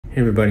Hey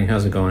everybody,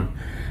 how's it going?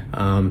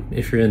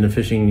 If you're into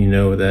fishing, you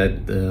know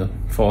that the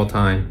fall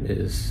time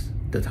is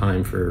the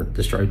time for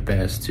the striped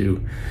bass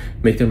to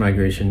make their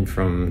migration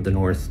from the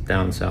north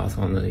down south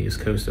on the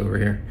east coast over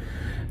here.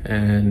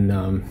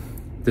 And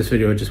this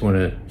video, I just want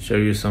to show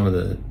you some of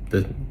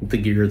the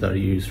gear that I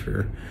use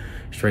for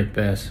striped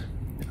bass.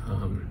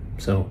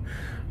 So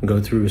I'll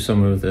go through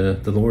some of the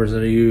lures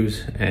that I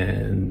use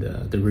and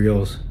the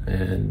reels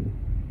and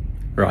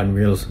rod and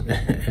reels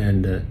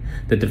and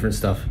the different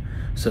stuff.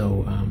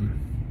 So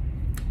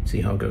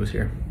see how it goes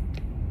here.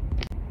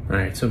 All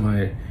right, so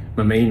my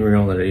main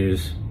reel that I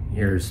use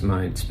here is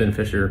my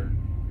Spinfisher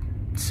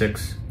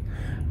 6.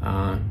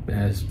 It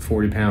has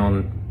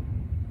 40-pound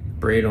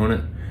braid on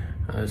it.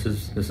 This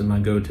is my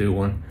go-to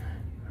one.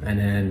 And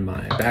then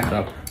my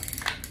backup,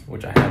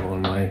 which I have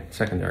on my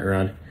secondary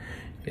rod,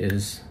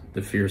 is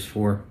the Fierce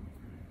 4.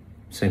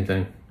 Same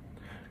thing,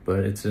 but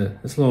it's a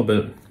little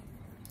bit,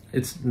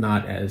 it's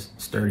not as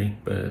sturdy,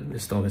 but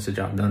it still gets the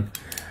job done.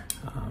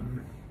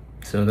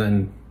 So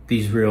then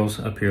these reels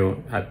up here,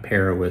 I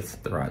pair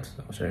with the rods.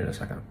 I'll show you in a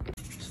second.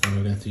 So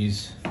we got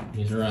these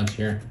rods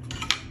here.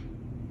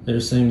 They're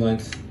the same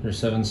length. They're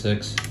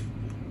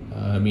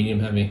 7/6, medium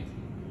heavy.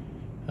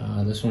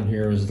 This one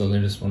here was the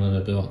latest one that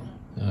I built.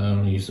 I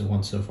only used it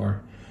once so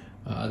far.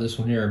 This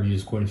one here I've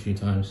used quite a few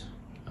times.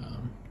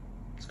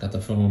 It's got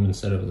the foam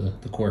instead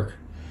of the cork.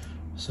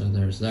 So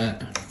there's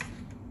that.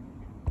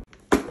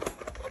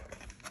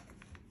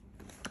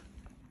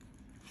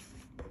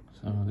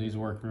 So these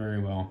work very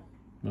well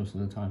most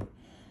of the time.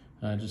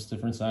 Just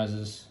different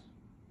sizes,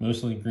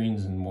 mostly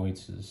greens and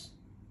whites is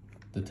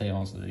the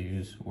tails that I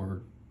use,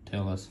 or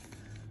tailless.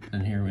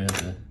 And here we have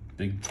the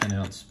big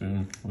 10-ounce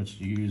spoon, which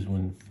you use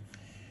when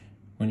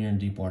you're in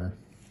deep water.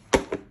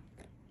 All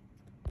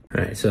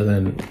right, so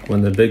then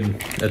when the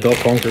big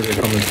adult bunkers are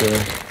coming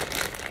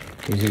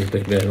through, use these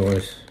big bad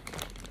boys,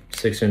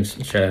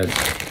 6-inch shads.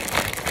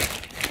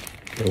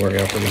 They work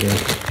out pretty good.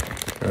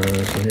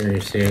 So here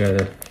you see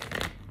I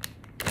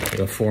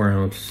got a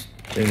 4-ounce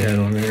big head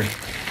on there.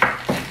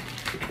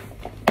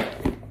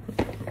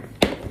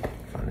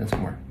 Find it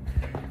somewhere.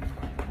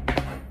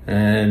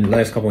 And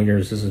last couple of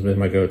years, this has been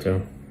my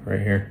go-to right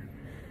here.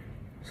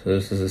 So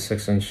this is a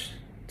 6-inch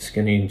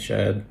skinny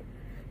shad.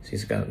 See,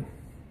 it's gotten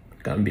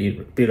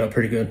beat up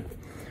pretty good.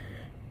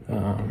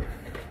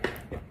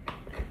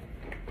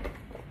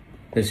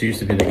 This used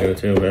to be the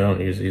go-to, but I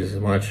don't use these as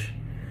much.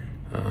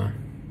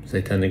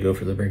 They tend to go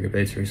for the bigger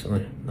baits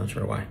recently. Not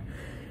sure why.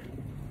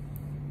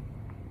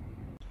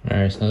 All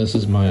right, so this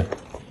is my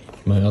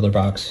other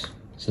box.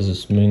 This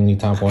is mainly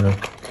topwater.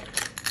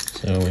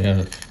 So we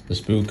have the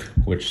spook,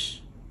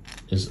 which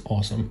is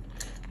awesome.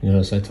 You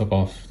notice I took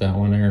off that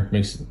one there,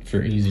 makes it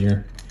for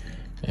easier.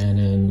 And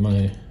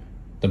then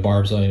the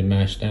barbs I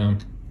mashed down.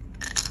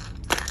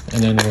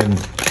 And then when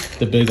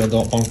the big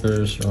adult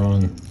bunkers are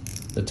on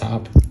the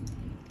top,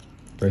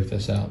 break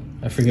this out.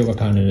 I forget what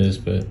kind it is,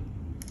 but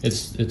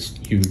it's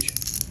huge.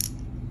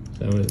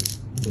 So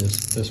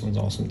this one's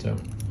awesome too.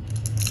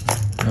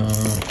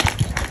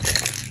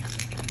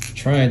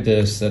 Tried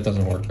this, that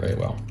doesn't work very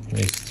well. At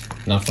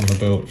least not from a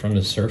boat. From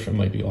the surf, it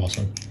might be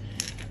awesome.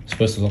 It's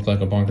supposed to look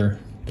like a bunker,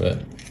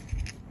 but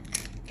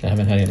I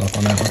haven't had any luck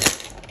on that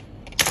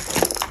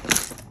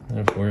one. And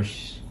of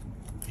course,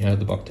 you have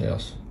the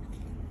bucktails.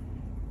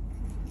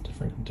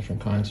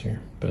 Different kinds here,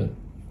 but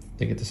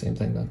they get the same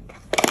thing done.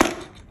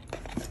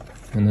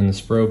 And then the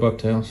Spro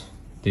bucktails.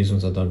 These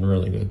ones have done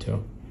really good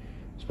too,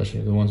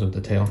 especially the ones with the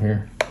tail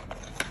here.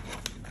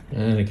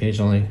 And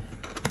occasionally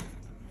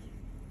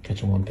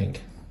catching one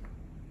pink.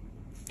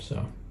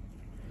 So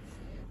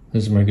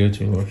this is my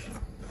go-to lures.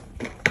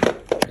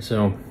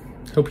 So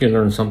hope you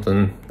learned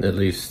something at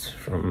least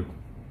from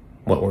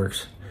what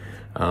works.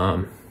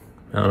 I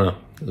don't know,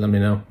 let me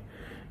know.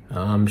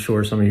 I'm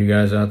sure some of you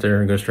guys out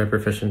there go striper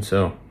fishing,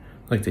 so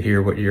I'd like to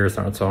hear what your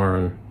thoughts are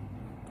on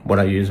what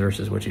I use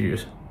versus what you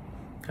use.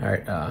 All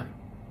right,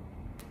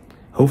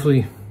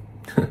 hopefully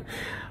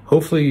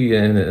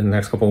in the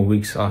next couple of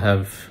weeks I'll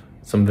have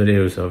some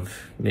videos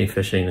of me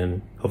fishing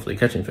and hopefully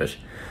catching fish.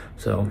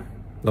 So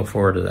look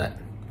forward to that.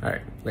 All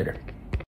right, later.